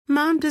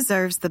Mom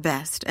deserves the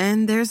best,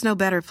 and there's no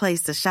better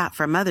place to shop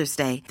for Mother's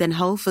Day than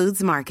Whole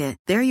Foods Market.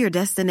 They're your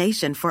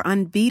destination for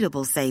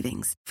unbeatable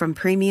savings, from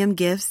premium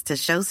gifts to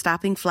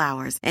show-stopping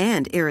flowers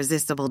and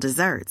irresistible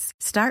desserts.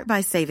 Start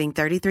by saving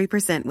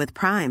 33% with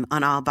Prime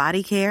on all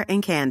body care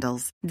and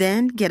candles.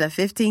 Then get a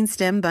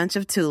 15-stem bunch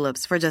of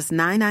tulips for just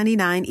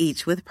 $9.99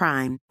 each with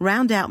Prime.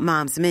 Round out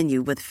Mom's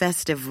menu with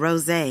festive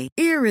rosé,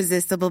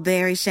 irresistible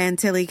berry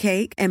chantilly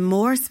cake, and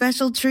more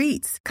special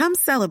treats. Come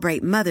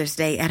celebrate Mother's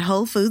Day at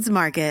Whole Foods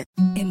Market.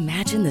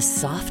 Imagine the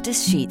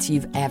softest sheets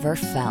you've ever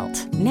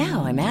felt.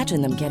 Now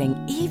imagine them getting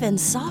even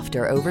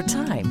softer over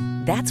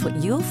time. That's what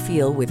you'll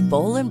feel with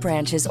Boll &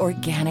 Branch's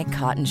organic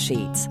cotton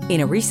sheets.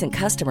 In a recent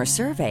customer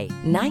survey,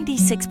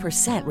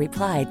 96%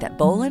 replied that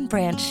Boll &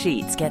 Branch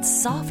sheets get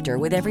softer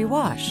with every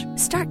wash.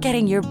 Start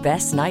getting your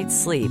best night's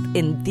sleep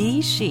in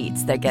these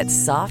sheets that get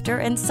softer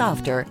and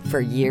softer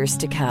for years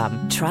to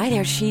come. Try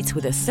their sheets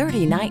with a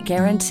 30-night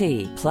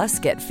guarantee. Plus,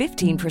 get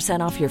 15%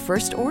 off your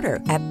first order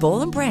at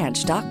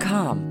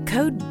bollandbranch.com.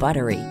 Code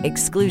BUTTERY.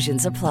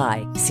 Exclusions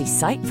apply. See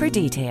site for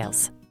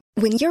details.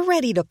 When you're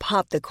ready to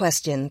pop the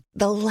question,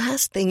 the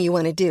last thing you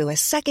want to do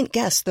is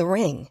second-guess the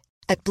ring.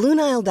 At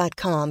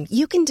BlueNile.com,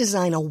 you can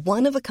design a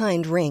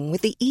one-of-a-kind ring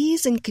with the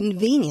ease and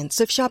convenience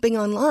of shopping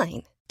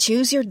online.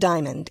 Choose your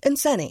diamond and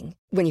setting.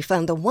 When you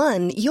find the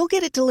one, you'll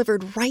get it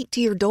delivered right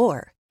to your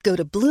door. Go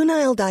to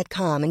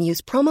BlueNile.com and use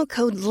promo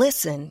code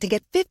LISTEN to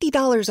get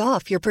 $50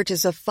 off your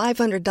purchase of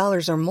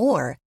 $500 or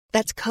more.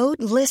 That's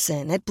code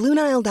LISTEN at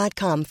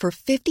BlueNile.com for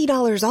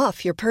 $50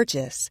 off your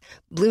purchase.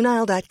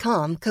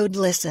 BlueNile.com, code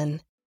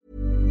LISTEN.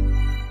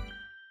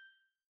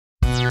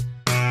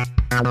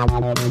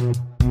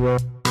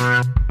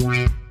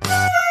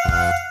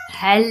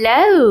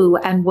 Hello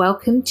and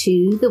welcome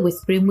to the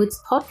Whispering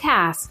Woods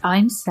podcast.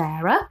 I'm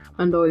Sarah.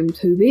 And I'm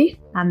Toby.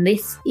 And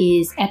this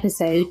is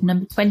episode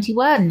number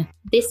 21.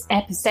 This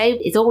episode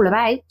is all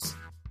about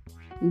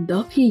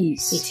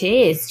Duppies. It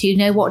is. Do you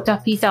know what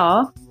Duppies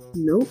are?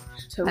 Nope.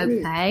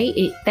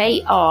 Okay.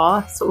 They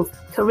are sort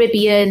of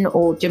Caribbean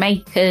or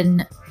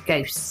Jamaican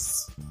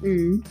ghosts.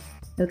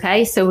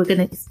 Okay, so we're going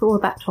to explore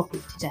that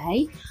topic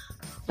today.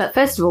 But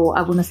first of all,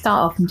 I want to start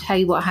off and tell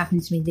you what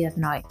happened to me the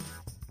other night.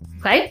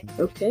 Okay?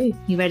 Okay.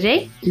 You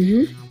ready?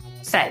 Mm-hmm.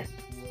 So,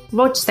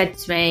 Rod said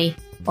to me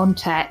on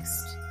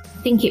text,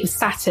 I think it was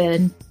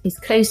Saturn, is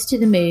close to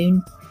the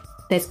moon,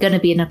 there's going to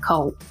be an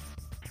occult.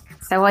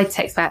 So I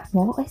text back,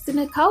 what is an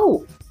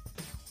occult?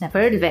 Never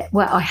heard of it.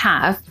 Well, I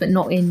have, but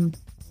not in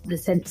the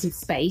sense of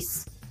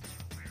space.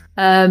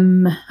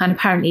 And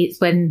apparently it's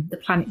when the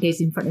planet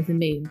goes in front of the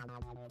moon.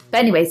 But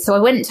anyway, so I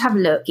went to have a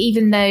look,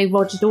 even though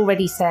Roger had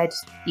already said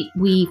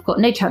we've got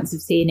no chance of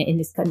seeing it in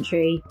this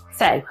country.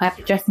 So I have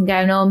the dressing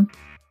gown on.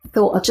 I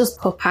thought I'd just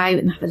pop out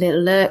and have a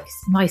little look.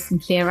 It's nice and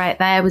clear out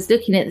there. I was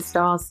looking at the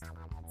stars.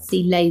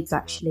 See loads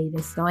actually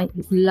this night. It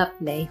was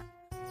lovely.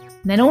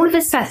 And then all of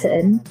a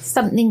sudden,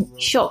 something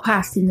shot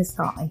past in the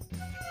sky,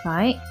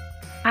 right?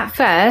 At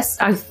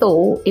first, I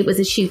thought it was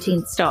a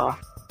shooting star.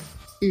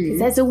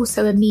 There's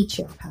also a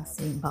meteor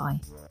passing by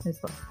as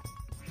well.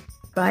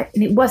 Right?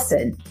 And it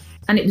wasn't.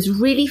 And it was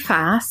really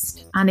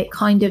fast, and it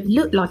kind of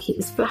looked like it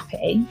was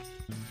flapping.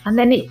 And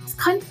then it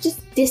kind of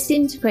just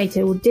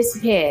disintegrated or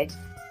disappeared.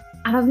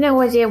 And I've no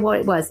idea what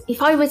it was.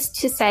 If I was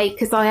to say,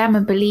 because I am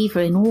a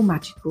believer in all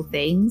magical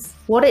things,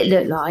 what it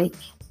looked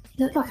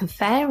like a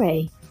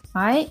fairy,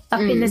 right? Up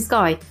in the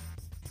sky.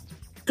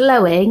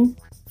 Glowing,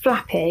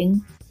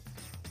 flapping,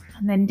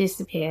 and then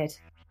disappeared.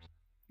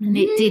 And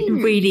it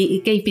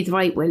it gave me the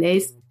right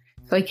willies.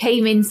 So I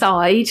came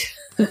inside.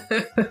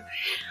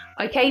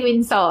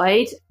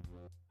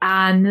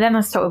 And then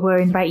I started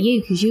worrying about you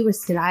because you were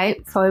still out.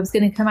 So I was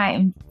going to come out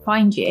and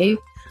find you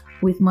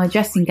with my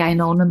dressing gown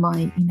on and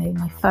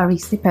my furry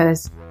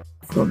slippers.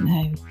 I thought,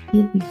 no,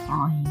 he'll be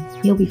fine.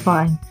 He'll be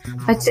fine.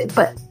 But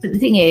the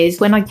thing is,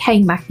 when I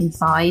came back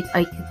inside,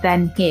 I could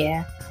then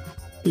hear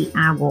the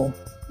owl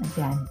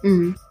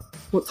again.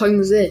 What time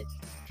was it?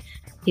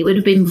 It would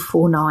have been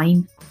before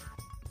 9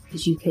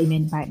 because you came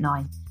in about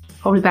 9.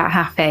 Probably about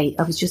 8:30.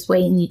 I was just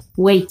waiting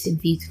for you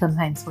to come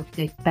home so I could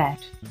go to bed.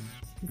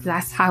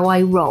 That's how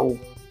I roll.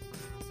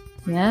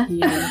 Yeah?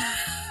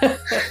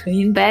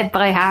 In bed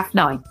by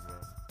 9:30.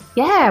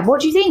 Yeah,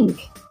 what do you think?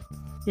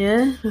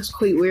 Yeah, that's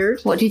quite weird.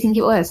 What do you think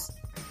it was?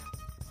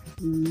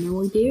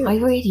 No idea. I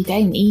really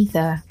don't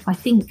either. I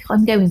think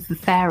I'm going for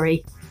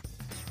fairy.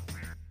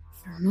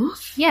 Fair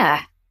enough.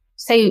 Yeah.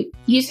 So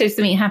you said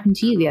something happened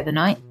to you the other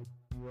night.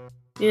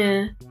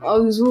 Yeah, I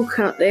was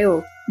walking up the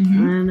hill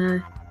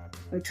and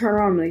I turn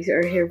around and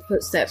I hear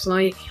footsteps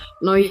and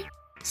I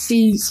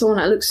see someone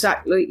that looks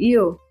exactly like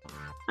you.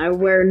 I'm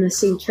wearing the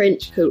same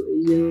trench coat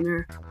as you and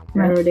her.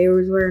 Right. They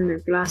was wearing their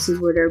glasses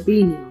with their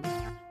beanie on.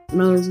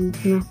 And I was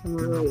looking up and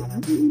I was like, I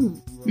don't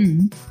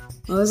know.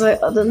 I was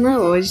like, I don't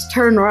know. I just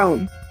turned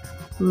around.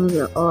 And I was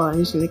like, oh, I'm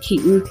just going to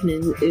keep looking.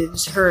 And if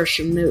it's her,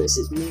 she'll notice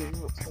it's me. I'm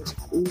not supposed to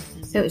keep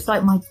looking. So it's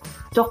like my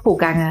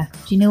doppelganger.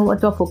 Do you know what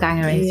a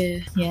doppelganger is?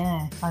 Yeah.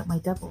 Yeah, like my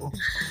double.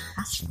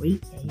 That's It's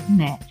creepy,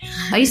 isn't it?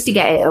 I used to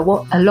get it a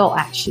lot,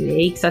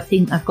 actually, because I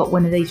think I've got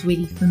one of those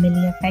really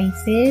familiar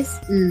faces.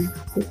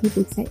 So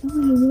people would say, oh,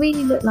 you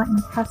really look like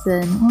my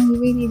cousin. Oh, you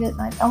really look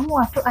like... Oh,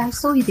 I thought I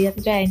saw you the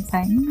other day, and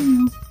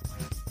saying,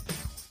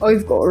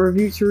 I've got a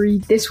review to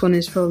read. This one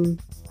is from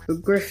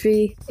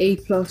Griffey, A+.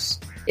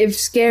 If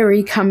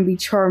scary can be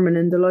charming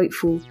and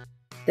delightful,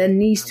 then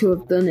these two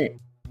have done it.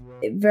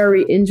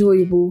 Very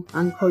enjoyable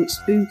and quite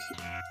spooky.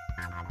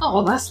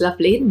 Oh, that's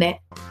lovely, isn't it?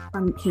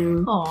 Thank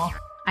you. Oh,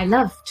 I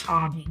love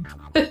charming.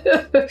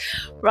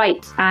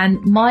 Right, and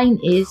mine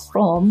is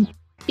from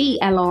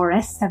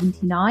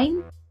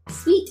BLRS79.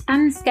 Sweet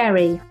and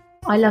scary.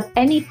 I love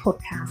any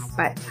podcast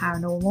about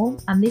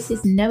paranormal, and this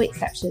is no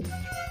exception.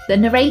 The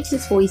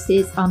narrators'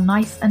 voices are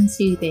nice and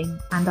soothing,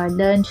 and I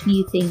learned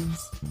new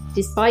things,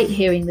 despite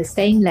hearing the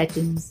same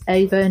legends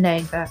over and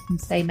over from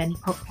so many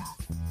podcasts.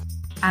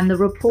 And the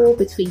rapport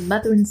between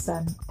mother and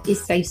son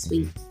is so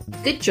sweet.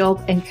 Good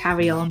job and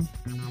carry on.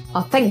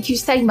 Oh, thank you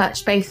so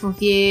much, both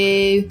of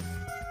you.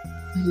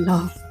 I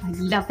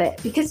love it.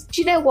 Because,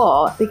 do you know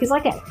what? Because I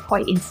get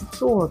quite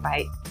insecure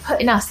about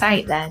putting us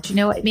out there. Do you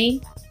know what I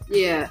mean?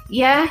 Yeah.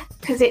 Yeah?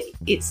 Because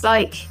it's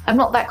like, I'm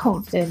not that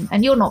confident.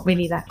 And you're not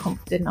really that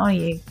confident, are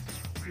you?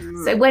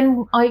 Mm. So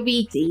when I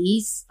read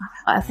these,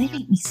 they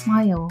make me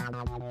smile.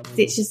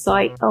 It's just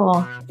like,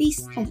 oh, at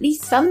least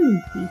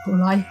some people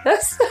like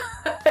us. Do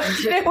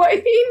you know what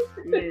I mean?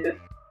 Yeah.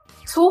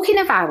 Talking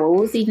of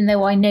owls, even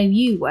though I know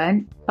you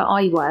weren't, but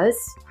I was,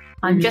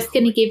 I'm just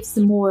going to give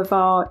some more of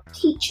our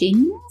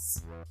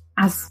teachings,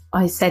 as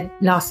I said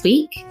last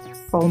week,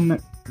 from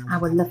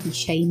our lovely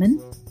shaman.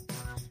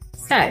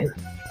 So,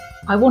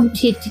 I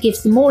wanted to give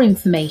some more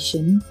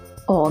information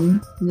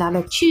on La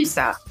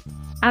Lechuza.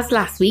 As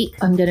last week,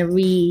 I'm going to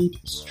read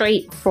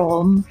straight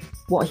from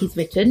what he's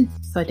written,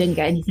 so I don't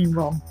get anything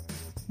wrong.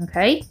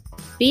 Okay?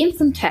 Being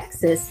from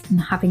Texas and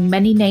having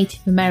many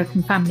Native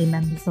American family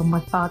members on my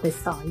father's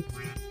side,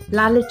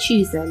 La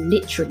Lechuza,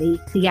 literally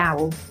the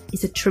owl,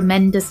 is a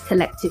tremendous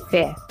collective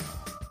fear.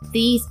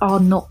 These are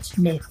not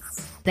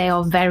myths. They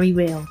are very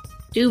real.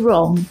 Do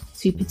wrong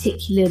to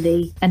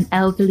particularly an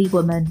elderly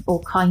woman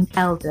or kind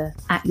elder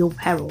at your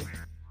peril.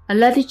 A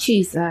La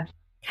Lechuza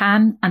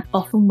can and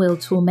often will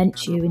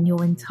torment you and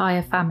your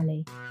entire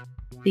family.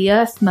 The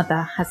Earth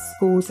Mother has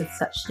scores of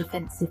such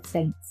defensive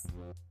saints.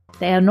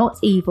 They are not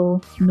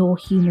evil nor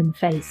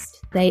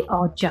human-faced. They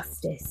are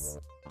justice.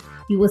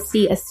 You will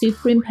see a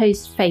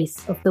superimposed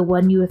face of the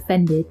one you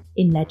offended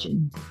in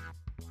legend.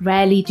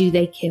 Rarely do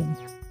they kill.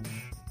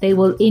 They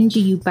will injure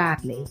you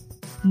badly.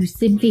 You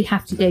simply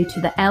have to go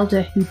to the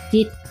elder who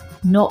did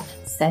not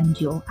send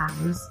your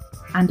owls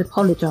and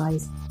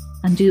apologise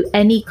and do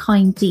any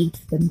kind deed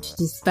for them to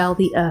dispel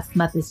the Earth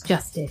Mother's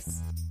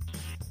justice.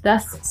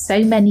 Thus,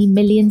 so many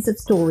millions of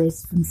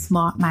stories from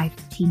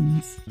smart-mouthed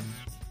teens.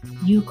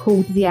 You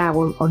called the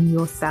owl on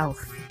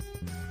yourself.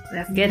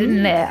 That's good,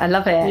 isn't it? I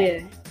love it.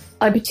 Yeah.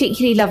 I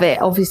particularly love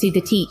it, obviously,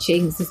 the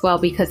teachings as well,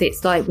 because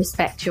it's like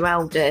respect your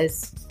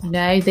elders. You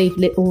know, they've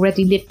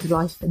already lived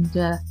life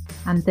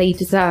and they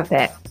deserve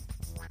it.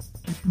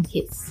 I think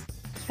it's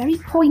very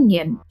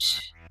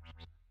poignant.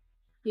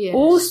 Yes.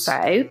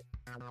 Also,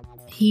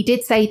 he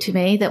did say to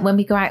me that when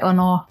we go out on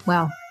our,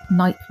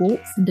 night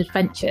walks and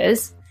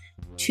adventures,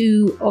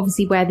 to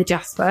obviously wear the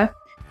jasper.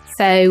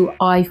 So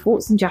I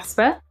bought some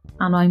jasper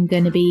and I'm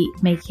going to be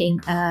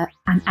making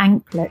an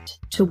anklet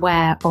to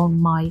wear on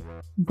my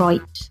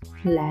right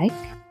leg.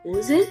 What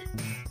is it?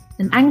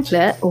 An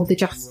anklet or the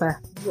jasper.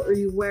 What are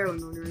you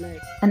wearing on your leg?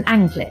 An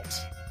anklet.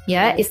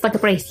 Yeah, it's like a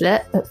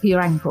bracelet, but for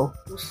your ankle.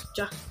 What's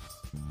jasper?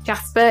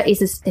 Jasper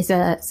is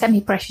a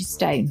semi-precious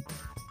stone.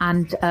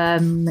 And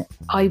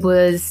I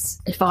was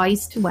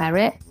advised to wear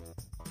it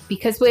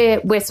because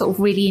we're sort of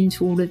really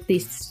into all of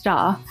this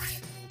stuff.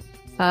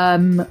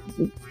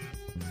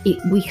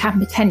 We can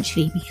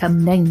potentially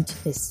become known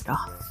to this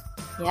stuff.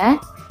 Yeah?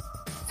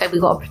 So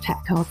we've got to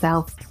protect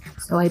ourselves.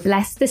 So I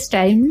blessed the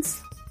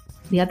stones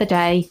the other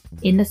day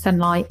in the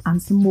sunlight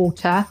and some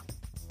water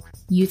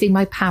using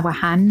my power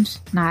hand.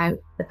 Now,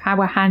 the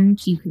power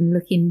hand you can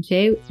look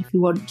into if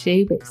you want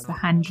to, but it's the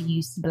hand you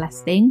use to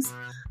bless things.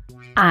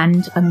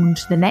 And I'm on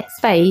to the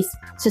next phase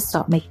to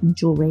start making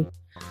jewellery.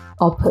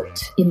 I'll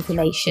put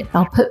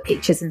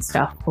pictures and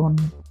stuff on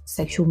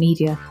social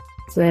media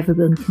so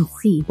everyone can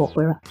see what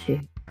we're up to,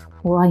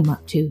 or I'm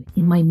up to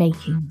in my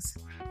makings.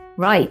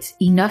 Right,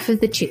 enough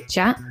of the chit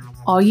chat.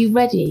 Are you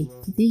ready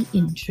for the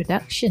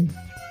introduction?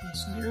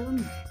 Yes, I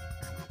am.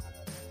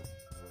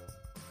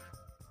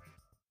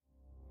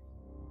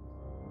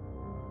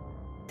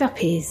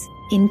 Duppies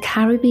in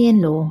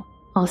Caribbean lore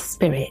are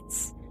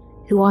spirits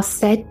who are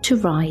said to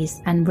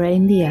rise and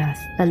roam the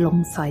earth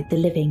alongside the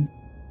living.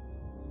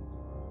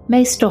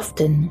 Most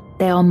often,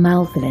 they are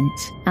malevolent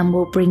and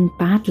will bring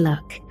bad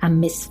luck and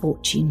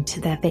misfortune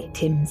to their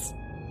victims.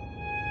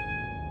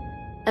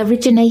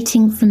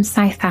 Originating from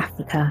South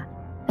Africa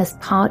as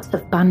part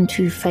of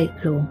Bantu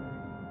folklore,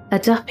 a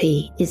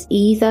Duppy is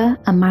either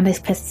a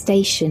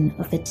manifestation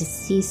of a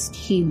deceased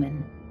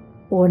human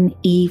or an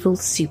evil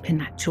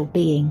supernatural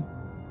being.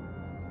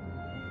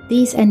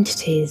 These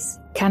entities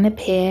can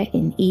appear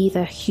in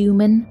either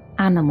human,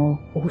 animal,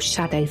 or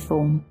shadow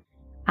form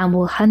and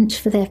will hunt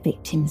for their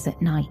victims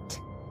at night.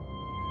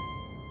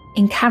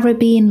 In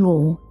Caribbean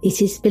lore,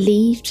 it is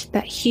believed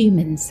that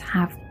humans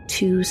have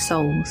two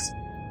souls,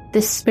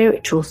 the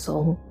spiritual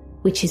soul,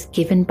 which is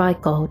given by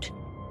God,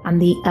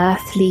 and the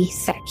earthly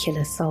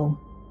secular soul.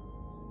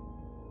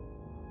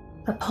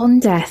 Upon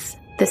death,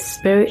 the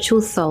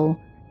spiritual soul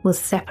will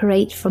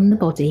separate from the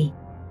body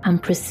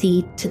and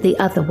proceed to the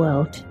other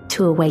world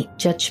to await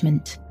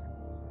judgment,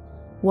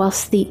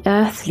 whilst the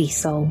earthly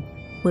soul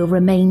will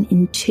remain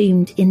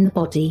entombed in the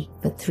body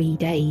for 3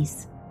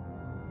 days.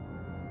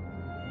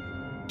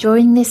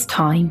 During this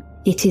time,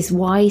 it is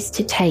wise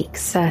to take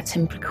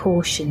certain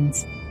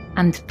precautions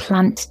and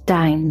plant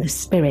down the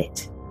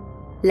spirit,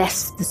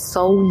 lest the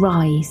soul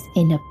rise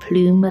in a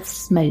plume of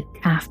smoke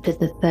after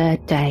the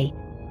 3rd day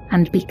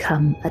and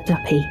become a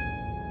duppy.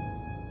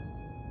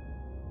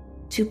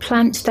 To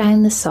plant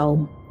down the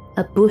soul,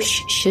 a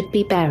bush should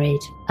be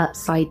buried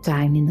upside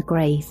down in the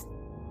grave,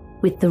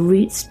 with the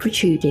roots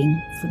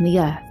protruding from the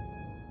earth.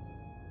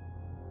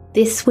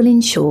 This will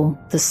ensure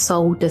the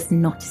soul does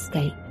not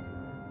escape.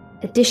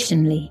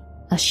 Additionally,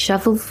 a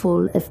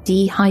shovelful of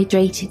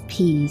dehydrated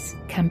peas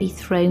can be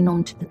thrown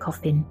onto the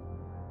coffin,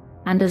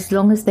 and as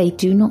long as they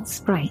do not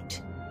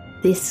sprout,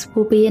 this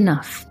will be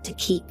enough to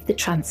keep the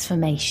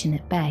transformation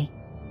at bay.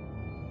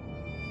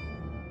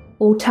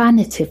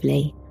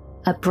 Alternatively,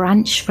 a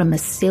branch from a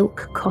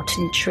silk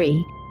cotton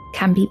tree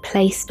can be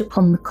placed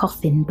upon the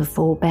coffin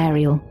before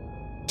burial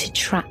to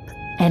trap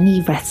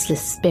any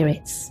restless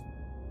spirits.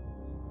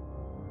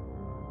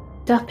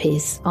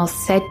 Duppies are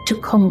said to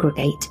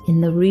congregate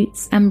in the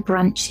roots and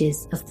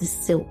branches of the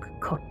silk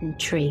cotton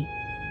tree,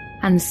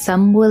 and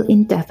some will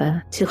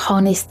endeavour to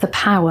harness the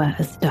power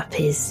of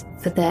duppies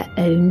for their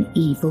own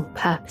evil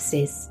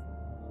purposes.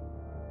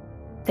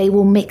 They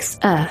will mix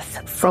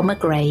earth from a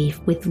grave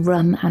with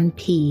rum and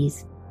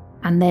peas,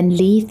 and then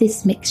leave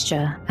this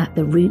mixture at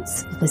the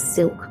roots of a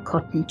silk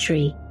cotton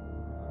tree.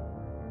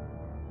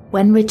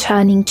 When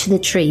returning to the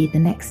tree the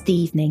next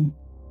evening,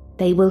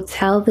 they will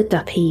tell the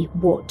duppy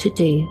what to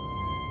do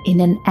in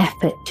an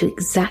effort to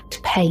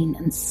exact pain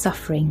and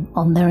suffering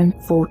on their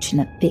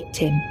unfortunate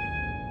victim.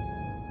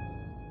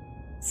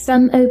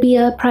 Some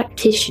Obeah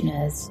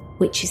practitioners,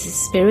 which is a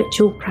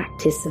spiritual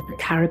practice of the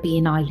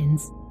Caribbean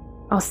islands,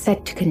 are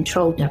said to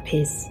control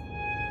duppies.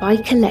 By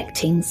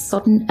collecting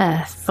sodden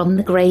earth from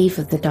the grave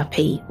of the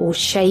duppy or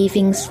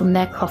shavings from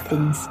their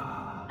coffins,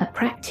 a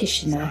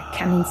practitioner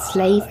can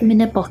enslave them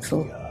in a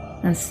bottle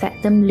and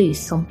set them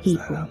loose on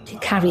people to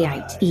carry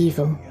out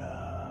evil.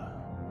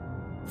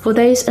 For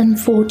those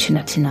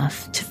unfortunate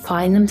enough to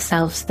find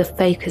themselves the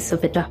focus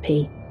of a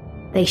duppy,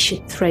 they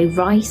should throw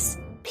rice,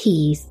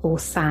 peas or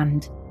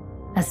sand,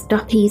 as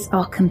duppies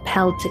are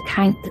compelled to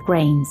count the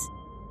grains,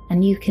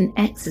 and you can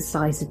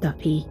exorcise a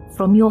duppy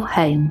from your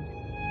home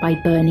by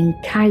burning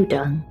cow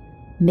dung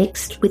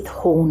mixed with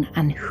horn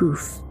and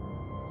hoof.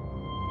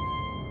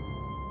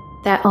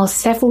 There are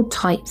several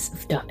types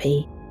of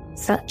duppy,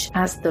 such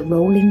as the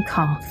rolling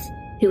calf,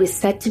 who is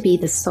said to be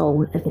the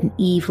soul of an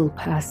evil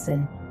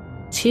person,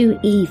 too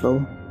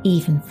evil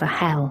even for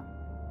hell,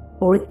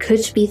 or it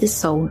could be the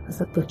soul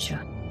of a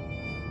butcher.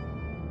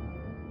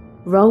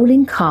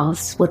 Rolling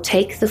calves will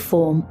take the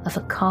form of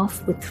a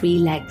calf with 3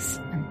 legs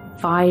and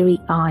fiery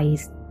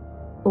eyes,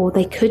 or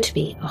they could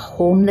be a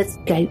hornless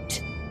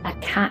goat, a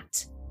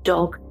cat,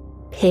 dog,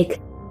 pig,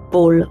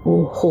 bull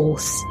or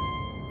horse,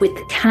 with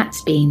the cat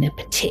being a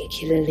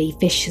particularly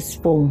vicious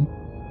form.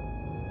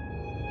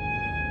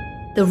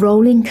 The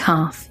rolling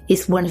calf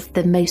is one of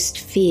the most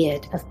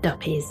feared of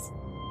duppies,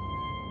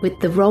 with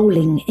the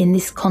rolling in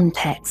this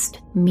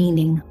context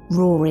meaning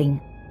roaring.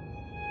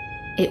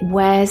 It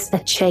wears a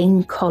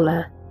chain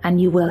collar,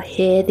 and you will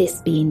hear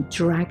this being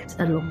dragged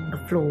along the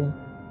floor.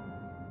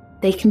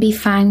 They can be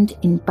found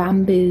in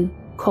bamboo,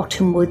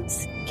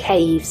 cottonwoods,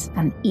 caves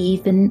and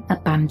even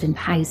abandoned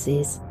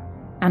houses,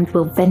 and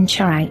will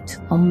venture out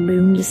on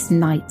moonless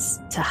nights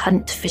to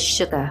hunt for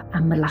sugar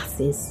and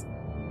molasses.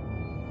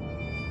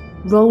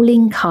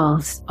 Rolling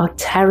calves are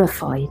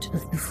terrified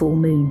of the full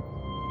moon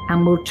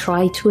and will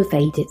try to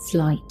evade its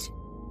light.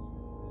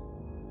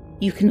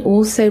 You can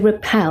also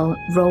repel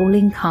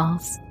rolling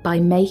calves by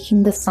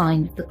making the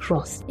sign of the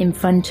cross in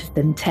front of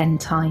them 10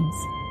 times,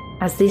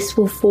 as this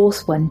will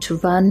force one to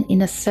run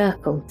in a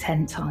circle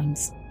 10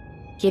 times,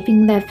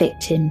 giving their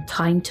victim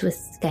time to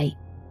escape.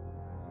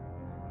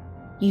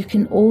 You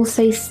can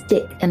also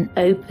stick an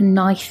open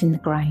knife in the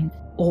ground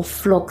or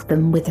flog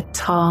them with a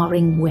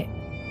tarring whip.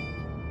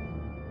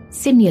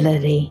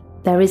 Similarly,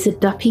 there is a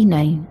duppy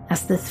known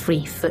as the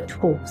 3-foot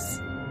horse.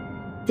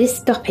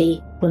 This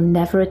duppy will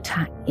never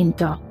attack in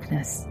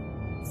darkness,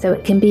 so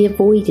it can be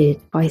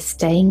avoided by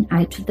staying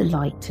out of the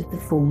light of the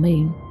full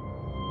moon.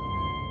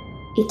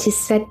 It is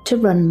said to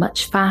run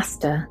much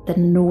faster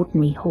than an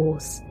ordinary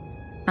horse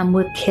and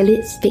will kill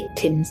its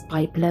victims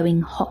by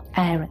blowing hot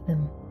air at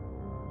them.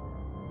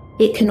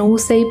 It can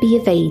also be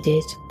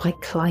evaded by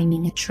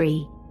climbing a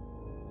tree.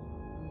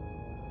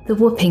 The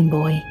whooping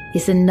boy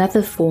is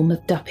another form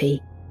of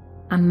duppy,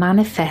 and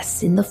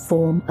manifests in the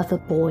form of a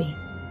boy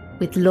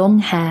with long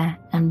hair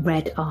and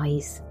red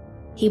eyes.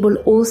 He will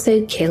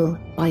also kill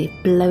by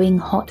blowing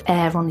hot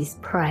air on his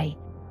prey,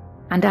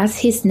 and as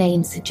his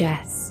name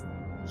suggests,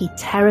 he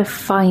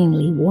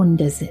terrifyingly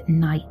wanders at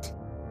night,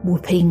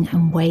 whooping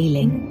and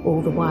wailing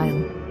all the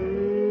while.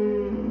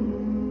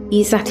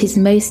 He is at his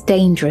most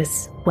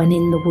dangerous when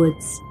in the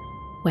woods,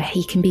 where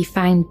he can be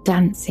found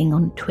dancing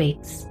on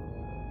twigs.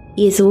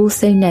 He is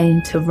also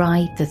known to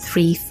ride the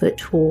 3-foot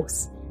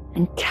horse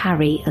and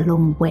carry a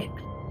long whip.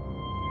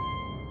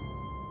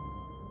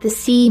 The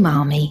sea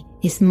marmie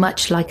is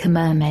much like a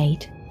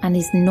mermaid and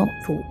is not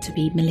thought to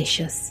be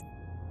malicious.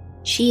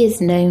 She is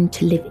known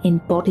to live in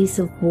bodies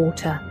of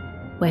water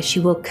where she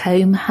will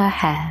comb her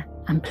hair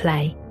and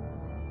play.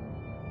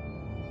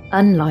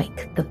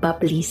 Unlike the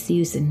bubbly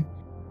Susan,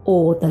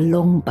 or the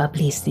long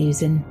bubbly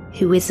Susan,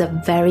 who is a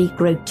very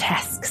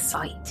grotesque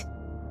sight.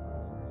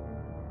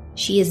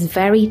 She is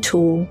very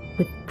tall,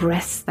 with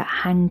breasts that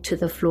hang to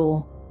the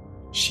floor.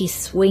 She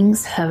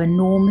swings her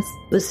enormous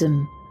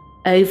bosom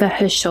over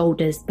her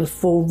shoulders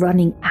before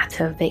running at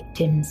her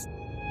victims,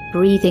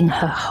 breathing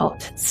her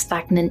hot,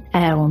 stagnant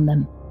air on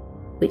them,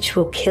 which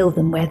will kill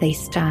them where they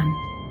stand.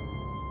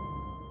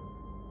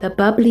 The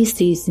bubbly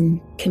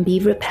Susan can be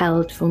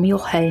repelled from your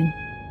home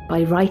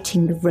by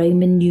writing the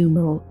Roman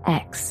numeral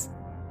X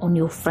on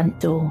your front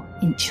door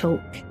in chalk.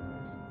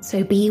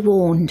 So be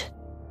warned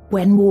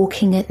when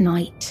walking at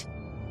night.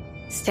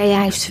 Stay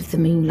out of the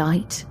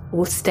moonlight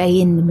or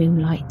stay in the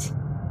moonlight.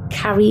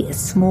 Carry a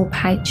small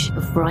pouch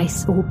of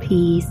rice or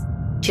peas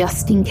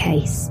just in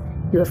case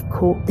you have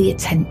caught the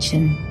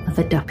attention of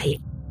a Duppy.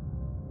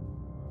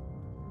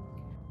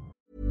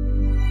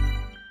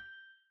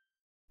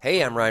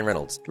 Hey, I'm Ryan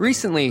Reynolds.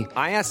 Recently,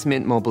 I asked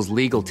Mint Mobile's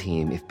legal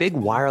team if big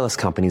wireless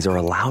companies are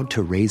allowed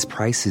to raise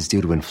prices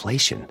due to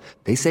inflation.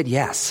 They said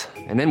yes.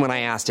 And then when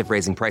I asked if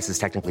raising prices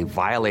technically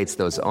violates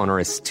those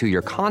onerous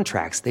 2-year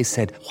contracts, they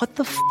said, "What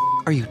the f***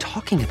 are you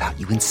talking about,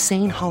 you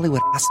insane Hollywood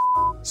ass?"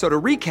 So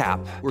to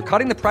recap, we're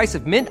cutting the price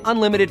of Mint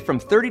Unlimited from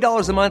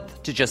 $30 a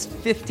month to just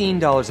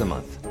 $15 a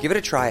month. Give it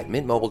a try at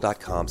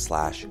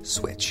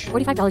mintmobile.com/switch.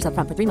 $45 up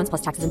front for 3 months plus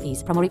taxes and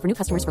fees. Promo rate for new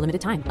customers for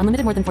limited time.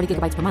 Unlimited more than 40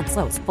 gigabytes per month.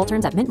 Slows full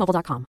terms at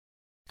mintmobile.com.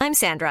 I'm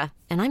Sandra,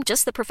 and I'm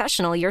just the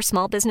professional your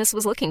small business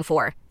was looking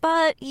for.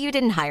 But you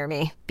didn't hire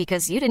me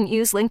because you didn't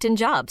use LinkedIn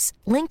Jobs.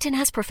 LinkedIn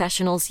has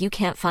professionals you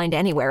can't find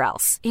anywhere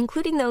else,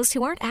 including those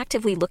who aren't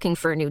actively looking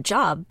for a new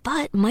job,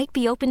 but might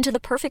be open to the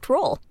perfect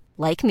role,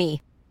 like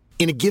me.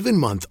 In a given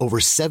month, over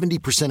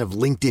 70% of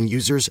LinkedIn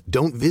users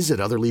don't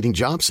visit other leading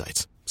job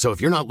sites. So if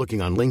you're not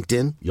looking on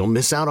LinkedIn, you'll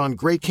miss out on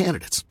great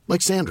candidates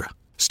like Sandra.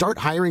 Start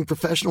hiring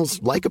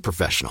professionals like a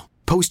professional.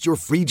 Post your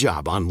free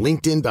job on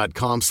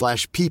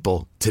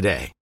linkedin.com/people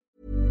today.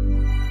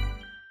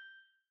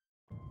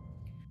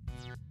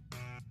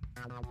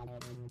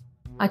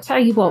 I tell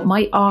you what,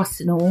 my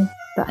arsenal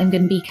that I'm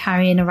going to be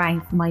carrying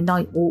around for my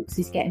night walks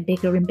is getting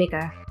bigger and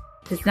bigger.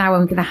 Because now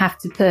I'm going to have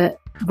to put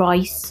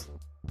rice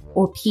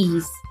or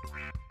peas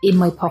in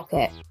my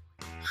pocket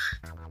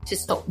to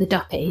stop the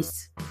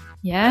Duppies.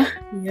 Yeah?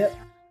 Yep.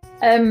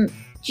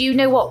 Do you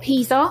know what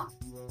peas are?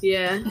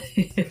 Yeah.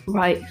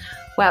 Right.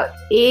 Well,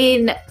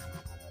 in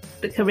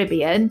the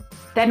Caribbean,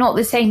 they're not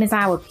the same as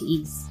our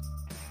peas.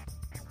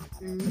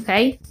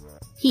 Okay?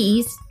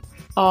 Peas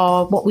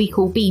are what we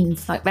call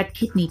beans, like red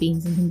kidney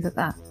beans and things like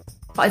that.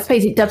 But I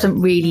suppose it doesn't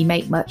really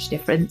make much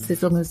difference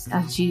as long as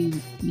you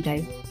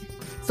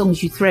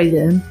throw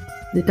them,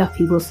 the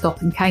Duppy will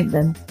stop and count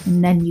them,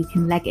 and then you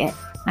can leg it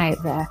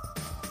out there.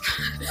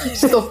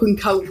 Stop and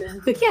count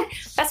them. Yeah,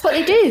 that's what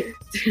they do.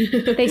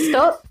 They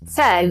stop.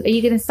 So, are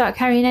you going to start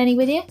carrying any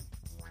with you?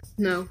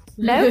 No.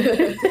 No?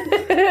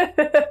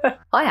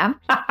 I am.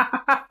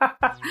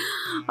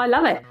 I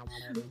love it.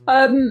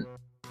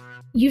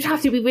 You'd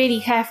have to be really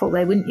careful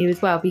though, wouldn't you,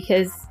 as well?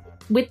 Because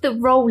with the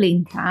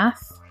rolling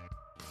calf,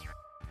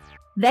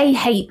 they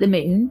hate the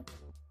moon,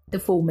 the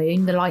full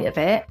moon, the light of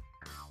it.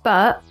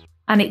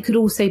 And it could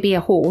also be a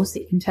horse.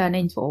 It can turn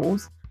into a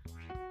horse.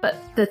 But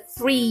the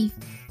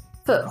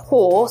 3-foot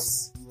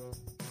horse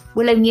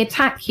will only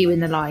attack you in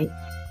the light.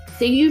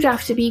 So you'd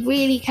have to be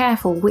really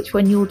careful which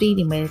one you're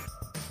dealing with.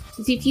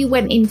 Because if you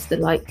went into the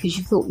light because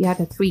you thought you had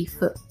a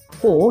 3-foot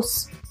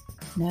horse,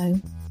 no.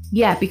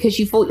 Yeah, because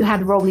you thought you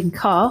had a rolling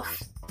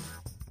calf,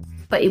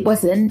 but it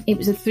wasn't. It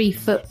was a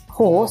 3-foot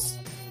horse.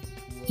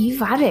 You've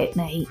had it,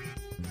 mate.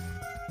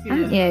 Yeah.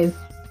 Haven't you?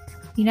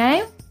 You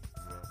know?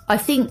 I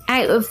think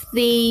out of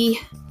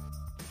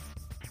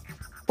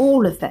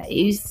all of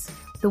those,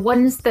 the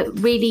ones that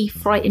really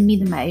frighten me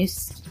the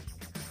most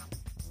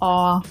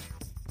are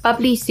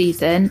Bubbly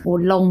Susan or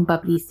Long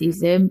Bubbly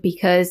Susan,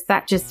 because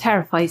that just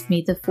terrifies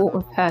me, the thought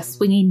of her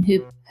swinging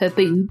her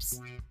boobs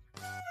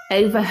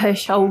over her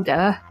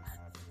shoulder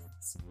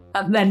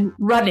and then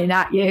running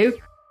at you.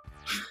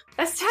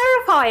 That's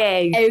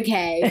terrifying.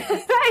 Okay.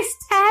 That is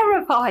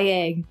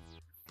terrifying.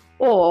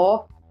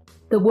 Or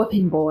the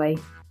whooping boy.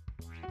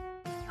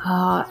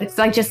 Because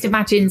I just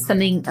imagine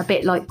something a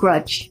bit like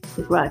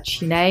The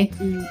Grudge, you know?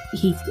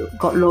 He's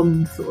got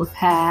long sort of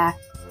hair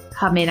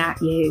coming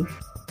at you.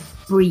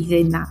 breathe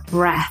in that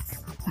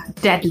breath, that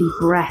deadly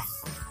breath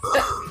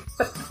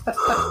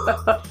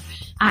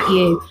at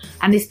you.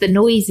 And it's the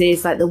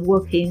noises, like the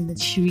whooping, the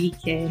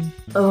shrieking.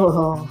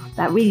 Oh,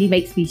 that really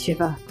makes me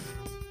shiver.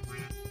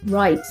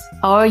 Right,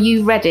 are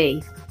you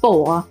ready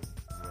for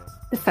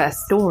the first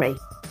story?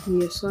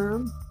 Yes, I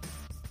am.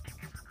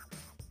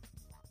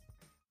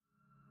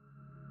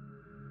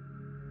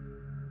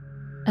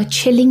 A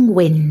chilling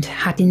wind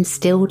had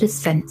instilled a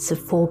sense of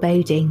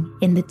foreboding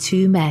in the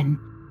two men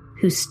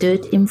who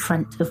stood in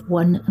front of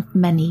one of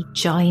many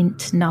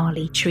giant,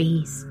 gnarly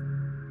trees.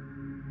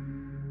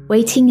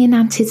 Waiting in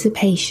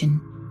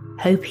anticipation,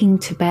 hoping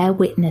to bear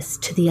witness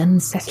to the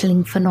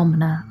unsettling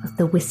phenomena of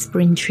the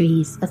whispering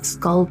trees of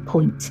Skull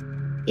Point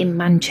in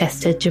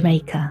Manchester,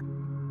 Jamaica.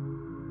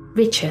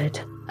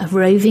 Richard, a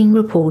roving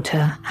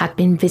reporter, had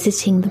been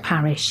visiting the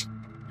parish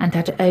and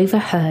had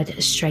overheard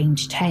a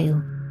strange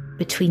tale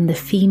between the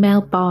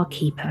female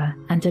barkeeper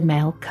and a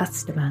male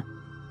customer,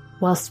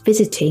 whilst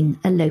visiting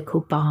a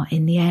local bar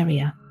in the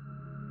area.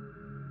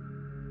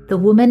 The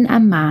woman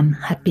and man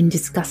had been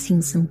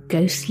discussing some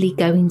ghostly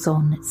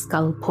goings-on at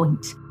Skull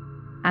Point,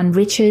 and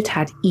Richard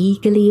had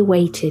eagerly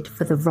awaited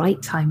for the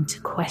right time to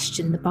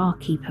question the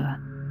barkeeper.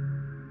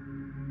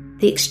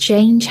 The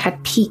exchange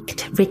had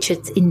piqued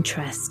Richard's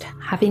interest,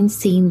 having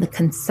seen the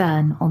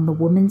concern on the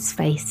woman's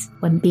face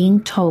when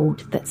being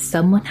told that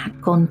someone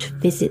had gone to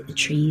visit the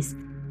trees,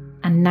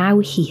 and now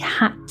he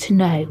had to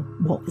know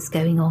what was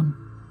going on.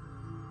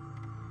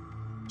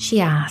 She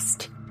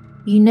asked,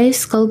 "You know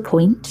Skull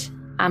Point?"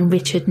 And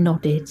Richard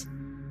nodded,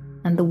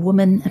 and the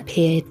woman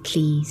appeared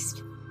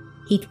pleased.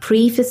 He'd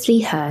previously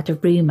heard a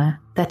rumour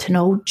that an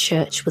old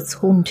church was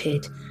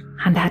haunted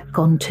and had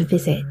gone to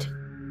visit.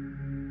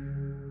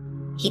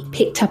 He'd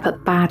picked up a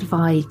bad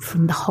vibe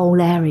from the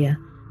whole area,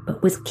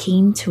 but was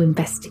keen to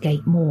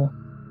investigate more.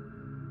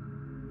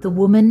 The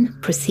woman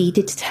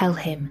proceeded to tell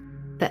him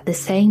that the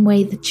same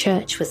way the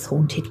church was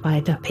haunted by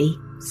a Duppy,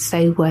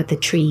 so were the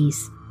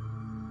trees.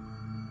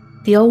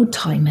 The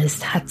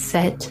old-timers had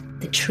said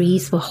the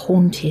trees were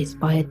haunted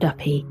by a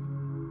Duppy,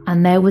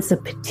 and there was a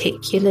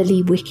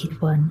particularly wicked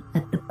one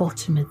at the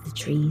bottom of the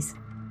trees,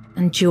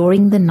 and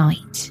during the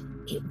night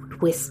it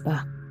would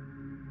whisper.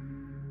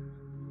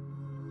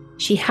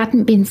 She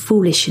hadn't been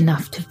foolish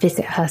enough to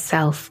visit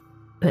herself,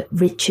 but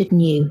Richard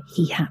knew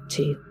he had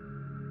to.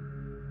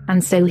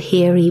 And so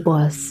here he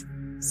was,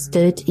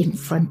 stood in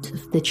front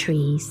of the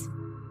trees.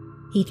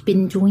 He'd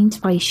been joined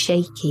by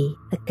Shaky,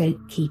 a goat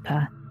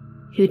keeper,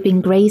 who'd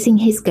been grazing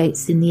his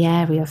goats in the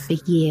area for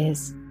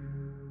years.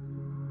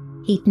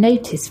 He'd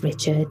noticed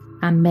Richard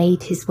and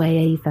made his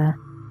way over,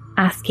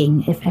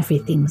 asking if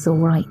everything's all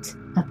right,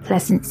 a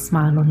pleasant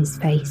smile on his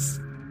face.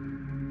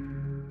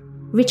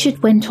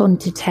 Richard went on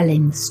to tell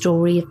him the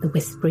story of the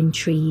whispering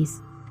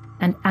trees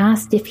and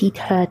asked if he'd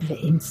heard of it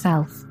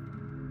himself.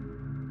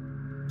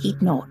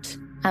 He'd not,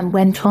 and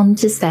went on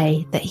to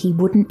say that he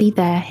wouldn't be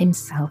there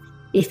himself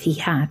if he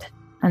had,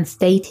 and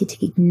stated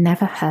he'd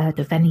never heard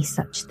of any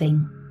such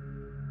thing.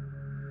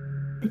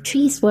 The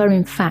trees were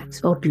in fact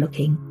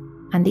odd-looking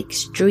and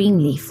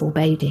extremely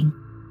foreboding,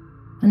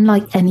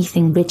 unlike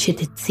anything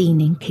Richard had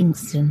seen in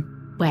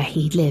Kingston, where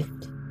he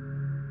lived.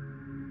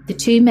 The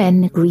two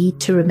men agreed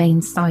to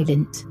remain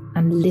silent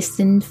and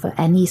listened for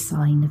any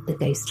sign of the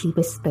ghostly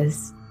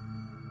whispers.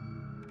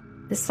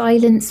 The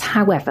silence,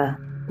 however,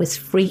 was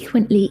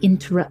frequently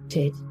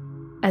interrupted,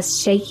 as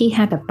Shaky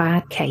had a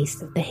bad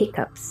case of the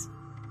hiccups.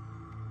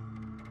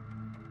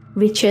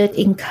 Richard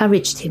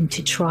encouraged him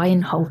to try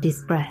and hold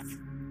his breath,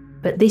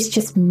 but this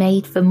just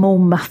made for more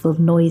muffled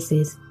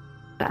noises.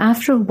 But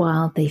after a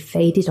while they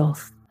faded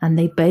off, and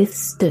they both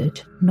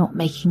stood, not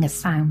making a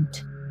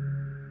sound.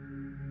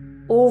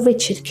 All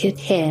Richard could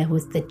hear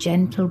was the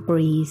gentle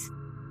breeze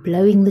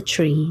blowing the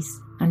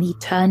trees, and he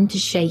turned to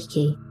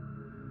Shaky.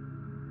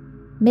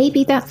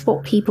 Maybe that's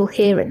what people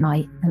hear at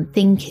night and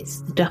think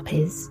it's the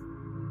Duppies.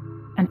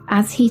 And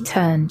as he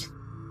turned,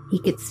 he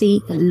could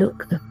see a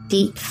look of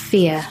deep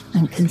fear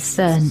and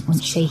concern on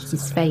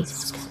Shaky's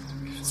face.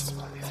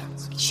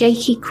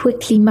 Shaky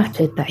quickly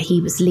muttered that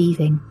he was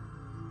leaving.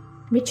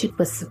 Richard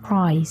was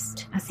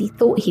surprised, as he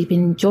thought he'd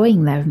been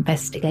enjoying their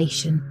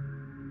investigation.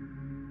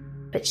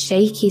 But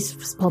Shaky's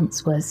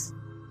response was,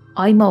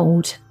 "I'm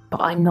old,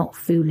 but I'm not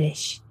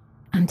foolish."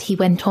 And he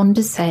went on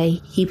to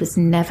say he was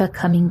never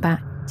coming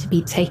back to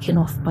be taken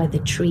off by the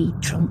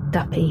tree-trunk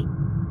Duppy.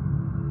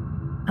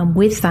 And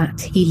with that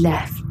he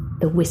left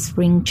the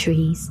whispering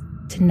trees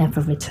to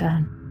never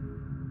return.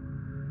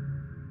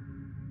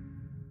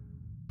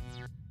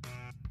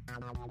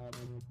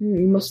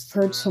 He must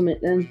have heard something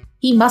then.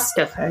 He must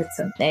have heard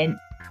something.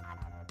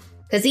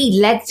 Because he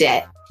legged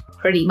it,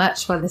 pretty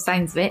much by the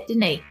sounds of it,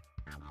 didn't he?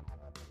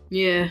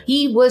 Yeah.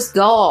 He was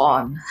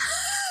gone.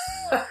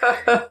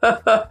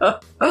 I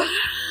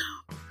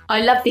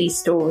love these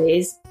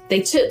stories.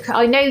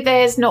 I know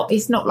it's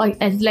not like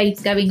there's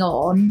loads going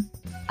on,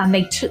 and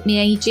they took me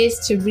ages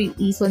to root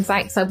these ones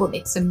out because I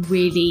wanted some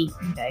really,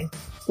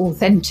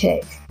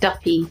 authentic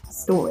Duppy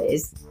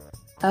stories.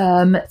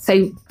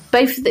 So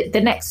both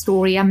the next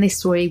story and this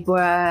story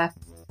were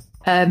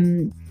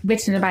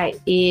written about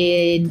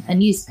in a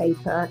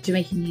newspaper,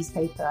 Jamaican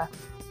newspaper.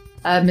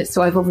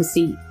 So I've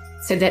obviously,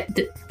 so that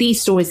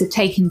these stories are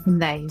taken from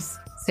those.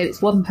 So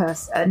it's one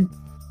person.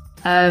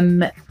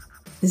 The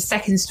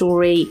second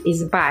story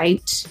is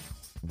about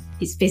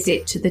his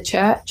visit to the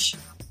church.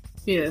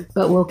 Yeah.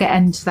 But we'll get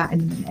into that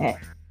in a minute.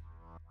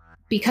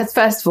 Because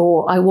first of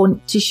all, I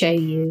want to show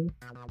you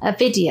a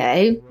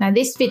video. Now,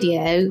 this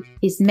video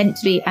is meant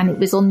to be, and it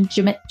was on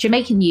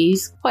Jamaican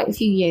news quite a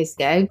few years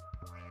ago,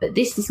 but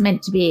this is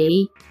meant to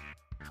be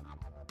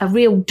a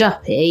real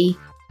Duppy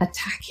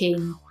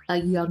attacking a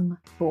young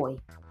boy.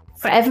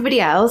 For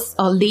everybody else,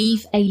 I'll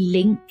leave a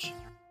link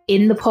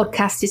in the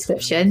podcast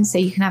description so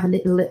you can have a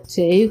little look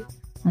too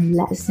and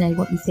let us know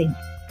what you think.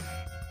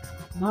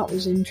 That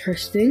was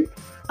interesting.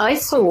 I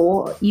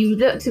saw you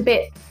looked a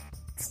bit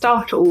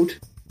startled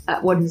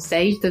at one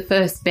stage, the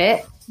first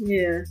bit.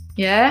 Yeah.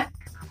 Yeah?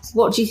 So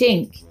what do you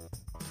think?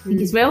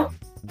 Think it's real?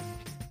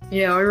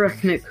 Yeah, I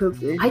reckon it could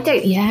be. I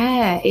don't,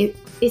 yeah.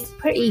 It's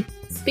pretty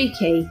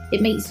spooky.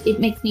 It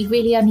makes me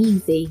really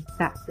uneasy,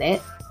 that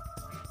bit.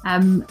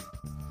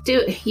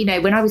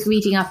 When I was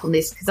reading up on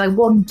this, because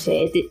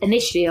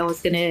initially I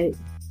was going to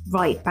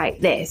write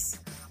about this,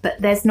 but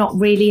there's not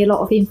really a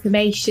lot of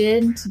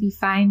information to be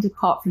found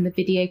apart from the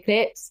video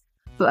clips.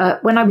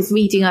 But when I was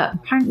reading up,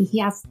 apparently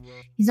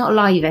he's not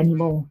alive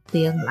anymore,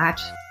 the young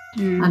lad.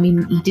 I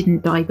mean, he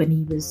didn't die when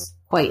he was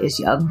quite as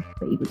young,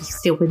 but he would have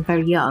still been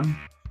very young.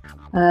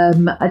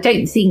 I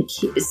don't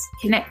think it was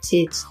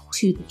connected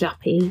to the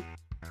Duppy.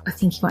 I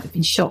think he might have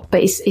been shot,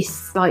 but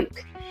it's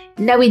like,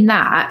 knowing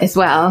that as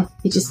well,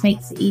 it just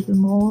makes it even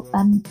more,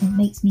 it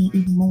makes me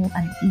even more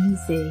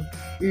uneasy,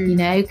 you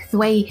know, because the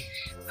way,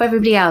 for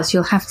everybody else,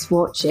 you'll have to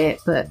watch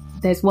it, but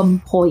there's one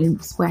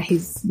point where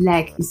his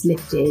leg is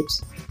lifted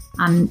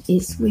and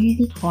it's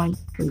really quite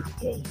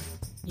creepy.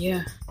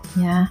 Yeah.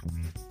 Yeah.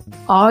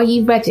 Are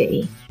you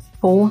ready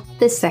for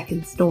the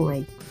second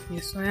story?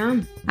 Yes, I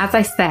am. As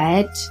I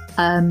said,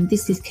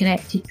 this is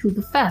connected to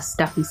the first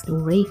Duppy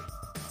story,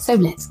 so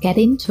let's get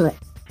into it.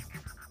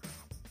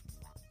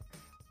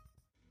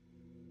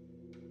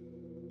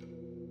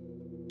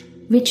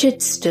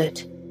 Richard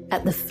stood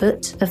at the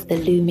foot of the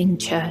looming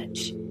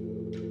church.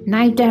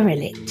 Now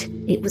derelict,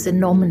 it was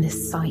an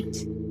ominous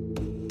sight.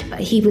 But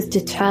he was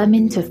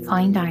determined to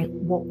find out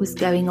what was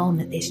going on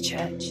at this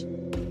church.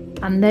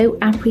 And though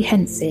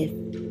apprehensive,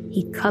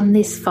 he'd come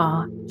this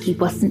far, he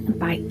wasn't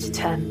about to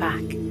turn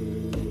back.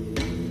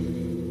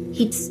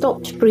 He'd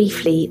stopped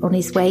briefly on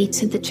his way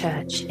to the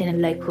church in a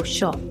local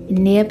shop in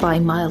nearby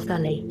Mile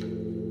Gully.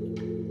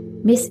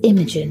 Miss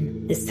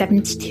Imogen, the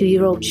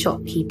 72-year-old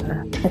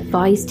shopkeeper,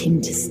 advised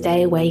him to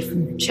stay away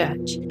from the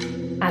church,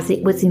 as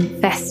it was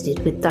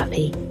infested with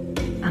Duppy,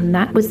 and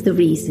that was the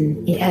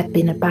reason it had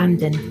been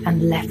abandoned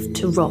and left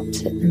to rot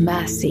at the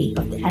mercy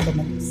of the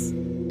elements.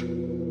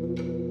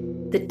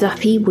 The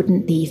Duppy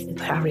wouldn't leave the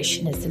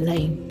parishioners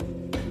alone.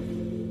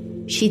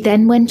 She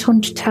then went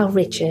on to tell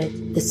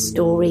Richard the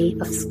story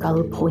of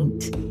Skull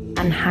Point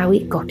and how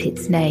it got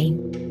its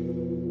name.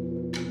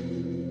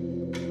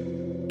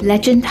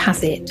 Legend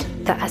has it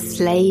that a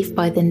slave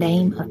by the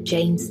name of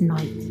James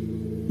Knight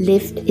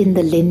lived in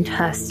the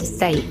Lyndhurst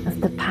estate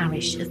of the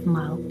parish of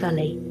Mile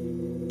Gully.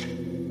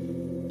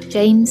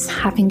 James,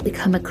 having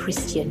become a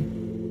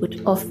Christian,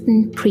 would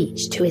often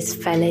preach to his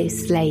fellow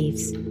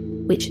slaves,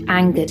 which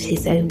angered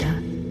his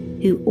owner,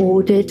 who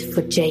ordered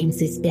for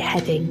James's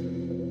beheading.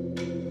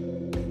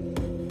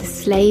 The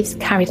slaves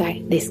carried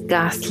out this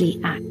ghastly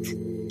act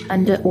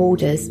under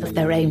orders of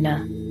their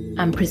owner,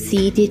 and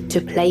proceeded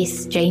to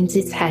place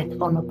James's head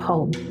on a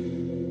pole,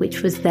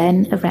 which was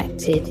then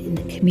erected in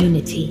the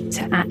community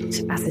to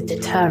act as a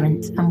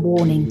deterrent and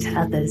warning to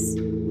others.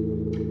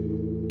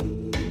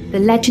 The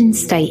legend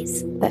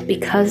states that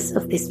because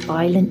of this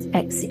violent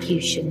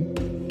execution,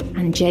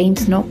 and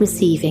James not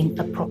receiving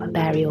a proper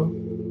burial,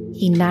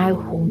 he now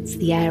haunts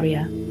the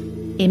area,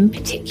 in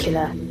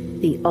particular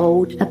the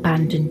old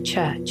abandoned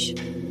church,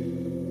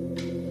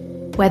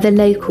 where the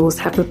locals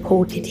have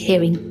reported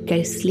hearing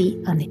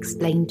ghostly,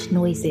 unexplained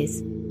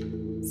noises.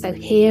 So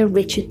here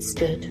Richard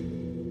stood.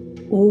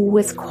 All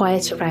was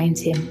quiet around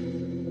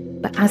him,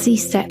 but as he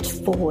stepped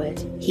forward,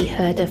 he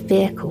heard a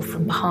vehicle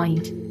from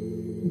behind,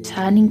 and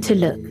turning to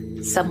look,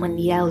 someone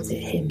yelled at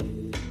him,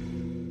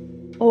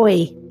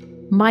 "Oi,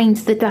 mind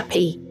the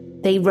Duppy,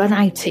 they run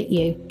out at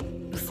you,"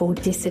 before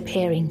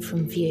disappearing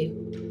from view.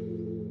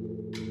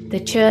 The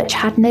church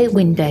had no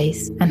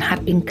windows and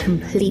had been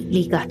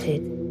completely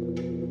gutted.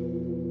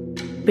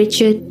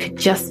 Richard could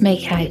just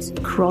make out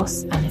a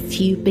cross and a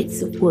few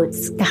bits of wood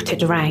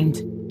scattered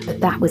around, but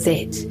that was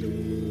it.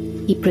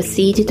 He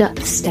proceeded up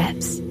the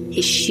steps,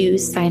 his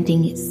shoes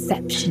sounding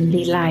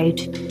exceptionally loud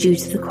due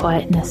to the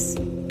quietness.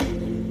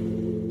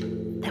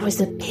 There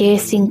was a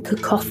piercing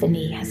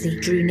cacophony as he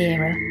drew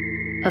nearer,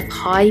 of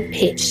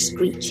high-pitched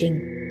screeching.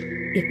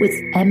 It was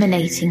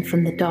emanating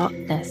from the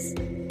darkness.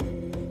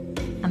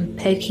 And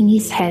poking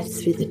his head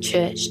through the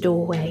church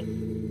doorway,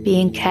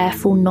 being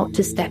careful not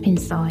to step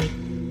inside,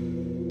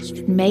 he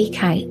could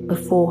make out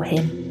before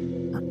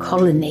him a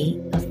colony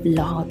of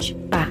large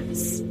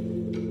bats.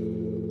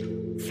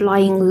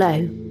 flying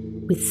low,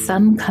 with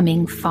some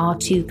coming far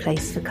too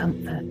close for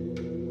comfort.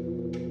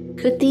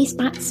 Could these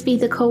bats be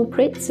the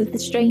culprits of the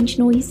strange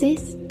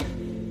noises?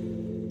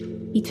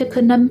 He took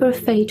a number of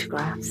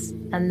photographs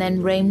and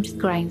then roamed the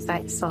grounds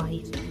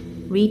outside,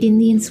 reading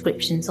the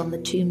inscriptions on the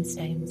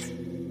tombstones.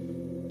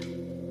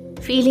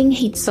 Feeling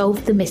he'd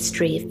solved the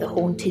mystery of the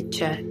haunted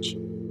church,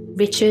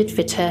 Richard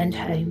returned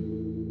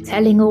home,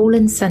 telling all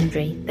and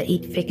sundry that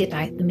he'd figured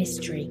out the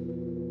mystery.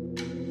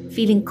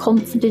 Feeling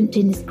confident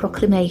in his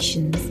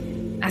proclamations,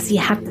 as he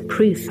had the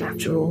proof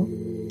after all,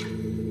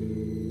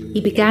 he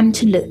began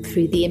to look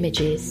through the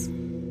images.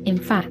 In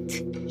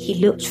fact,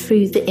 he looked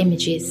through the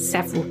images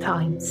several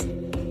times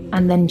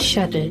and then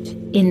shuddered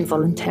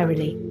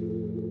involuntarily.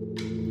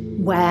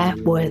 Where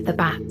were the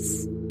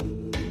bats?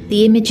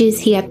 The images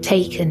he had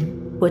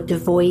taken were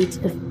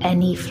devoid of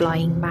any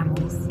flying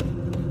mammals.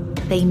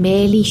 They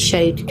merely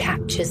showed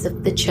captures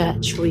of the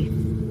church roof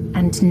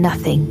and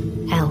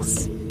nothing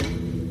else.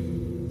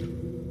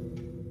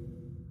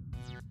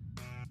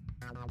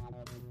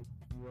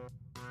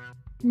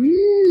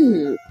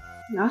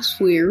 That's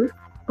weird.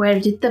 Where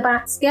did the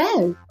bats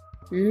go?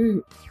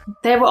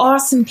 There are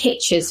some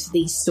pictures for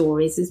these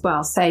stories as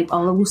well, so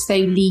I'll also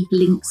leave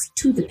links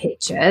to the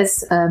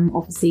pictures,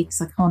 obviously,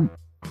 because I can't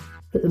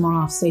put them on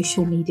our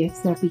social media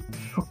because they'll be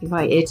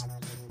copyrighted.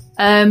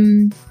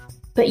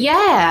 But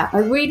yeah, I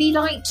really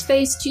liked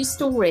those two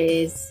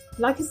stories.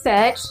 Like I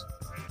said,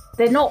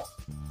 they're not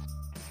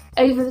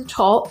over the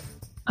top,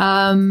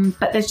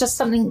 but there's just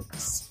something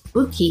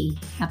spooky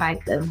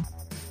about them.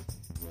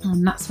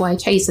 And that's why I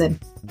chose them.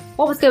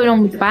 What was going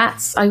on with the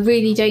bats? I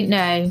really don't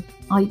know.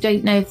 I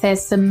don't know if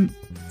there's some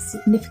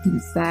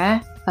significance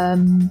there.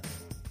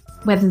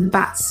 Whether the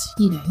bats,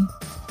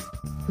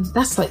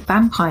 that's like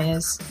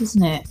vampires,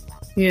 isn't it?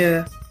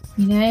 Yeah.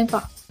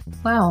 But,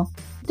 well,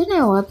 I don't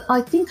know.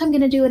 I think I'm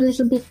going to do a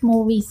little bit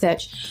more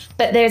research.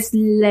 But there's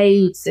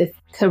loads of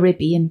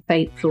Caribbean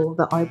folklore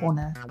that I want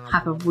to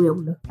have a real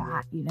look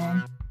at,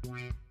 Well,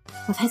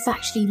 there's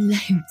actually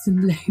loads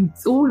and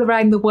loads all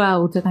around the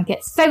world, and I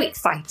get so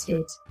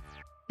excited.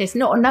 There's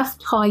not enough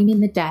time in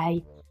the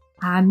day,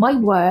 and my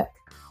work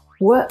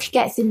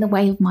gets in the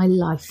way of my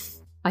life.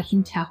 I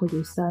can tell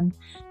you, son.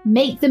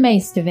 Make the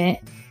most of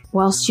it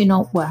whilst you're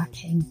not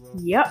working.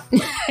 Yep.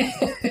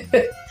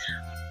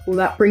 Well,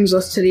 that brings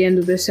us to the end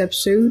of this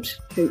episode.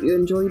 Hope you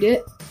enjoyed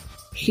it.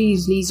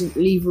 Please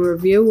leave a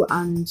review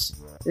and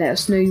let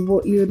us know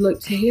what you would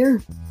like to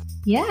hear.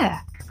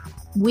 Yeah.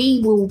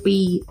 We will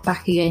be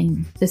back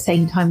again the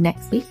same time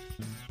next week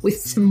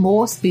with some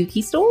more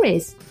spooky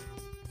stories.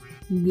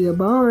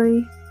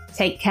 Goodbye.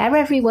 Take care,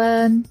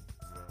 everyone.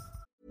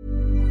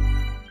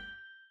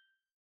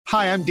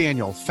 Hi, I'm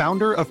Daniel,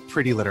 founder of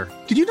Pretty Litter.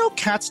 Did you know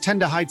cats tend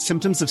to hide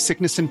symptoms of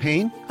sickness and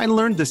pain? I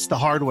learned this the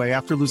hard way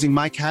after losing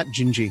my cat,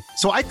 Gingy.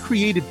 So I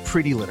created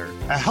Pretty Litter,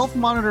 a health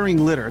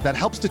monitoring litter that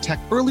helps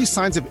detect early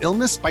signs of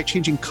illness by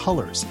changing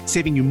colors,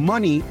 saving you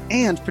money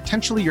and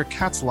potentially your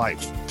cat's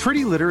life.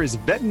 Pretty Litter is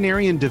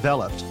veterinarian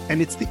developed, and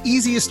it's the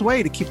easiest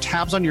way to keep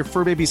tabs on your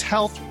fur baby's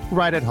health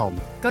right at home.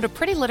 Go to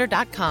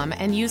prettylitter.com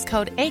and use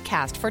code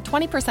ACAST for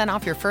 20%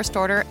 off your first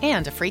order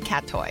and a free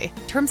cat toy.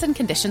 Terms and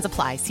conditions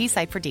apply. See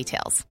site for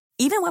details.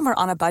 Even when we're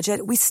on a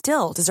budget, we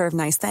still deserve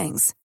nice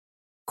things.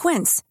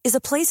 Quince is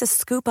a place to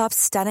scoop up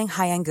stunning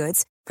high-end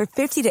goods for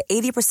 50 to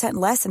 80%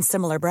 less than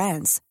similar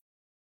brands.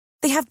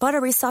 They have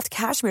buttery soft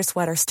cashmere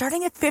sweaters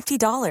starting at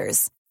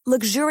 $50,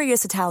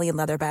 luxurious Italian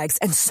leather bags,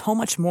 and so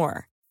much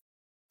more.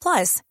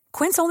 Plus,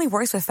 Quince only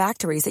works with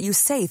factories that use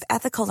safe,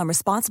 ethical, and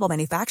responsible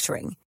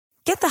manufacturing.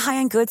 Get the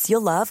high-end goods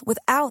you'll love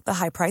without the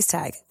high price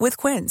tag with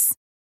Quince.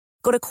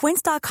 Go to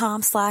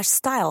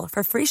quince.com/style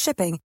for free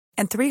shipping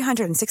and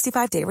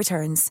 365-day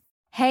returns.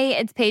 Hey,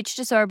 it's Paige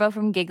DeSorbo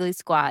from Giggly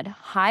Squad.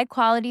 High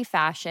quality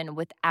fashion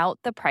without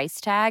the price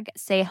tag.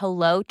 Say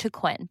hello to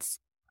Quince.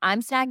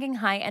 I'm snagging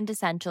high-end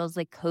essentials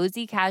like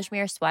cozy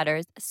cashmere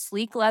sweaters,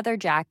 sleek leather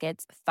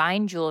jackets,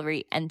 fine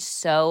jewelry, and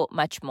so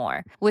much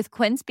more. With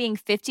Quince being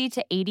 50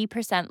 to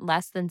 80%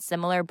 less than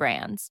similar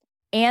brands.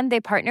 And they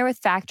partner with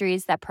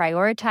factories that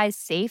prioritize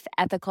safe,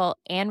 ethical,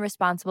 and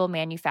responsible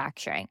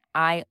manufacturing.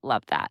 I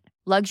love that.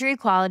 Luxury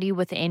quality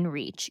within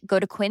reach. Go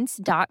to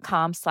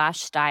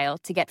quince.com/style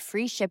to get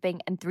free shipping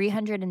and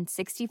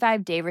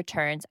 365-day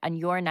returns on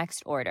your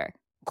next order.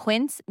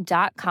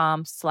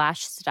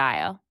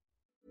 Quince.com/style.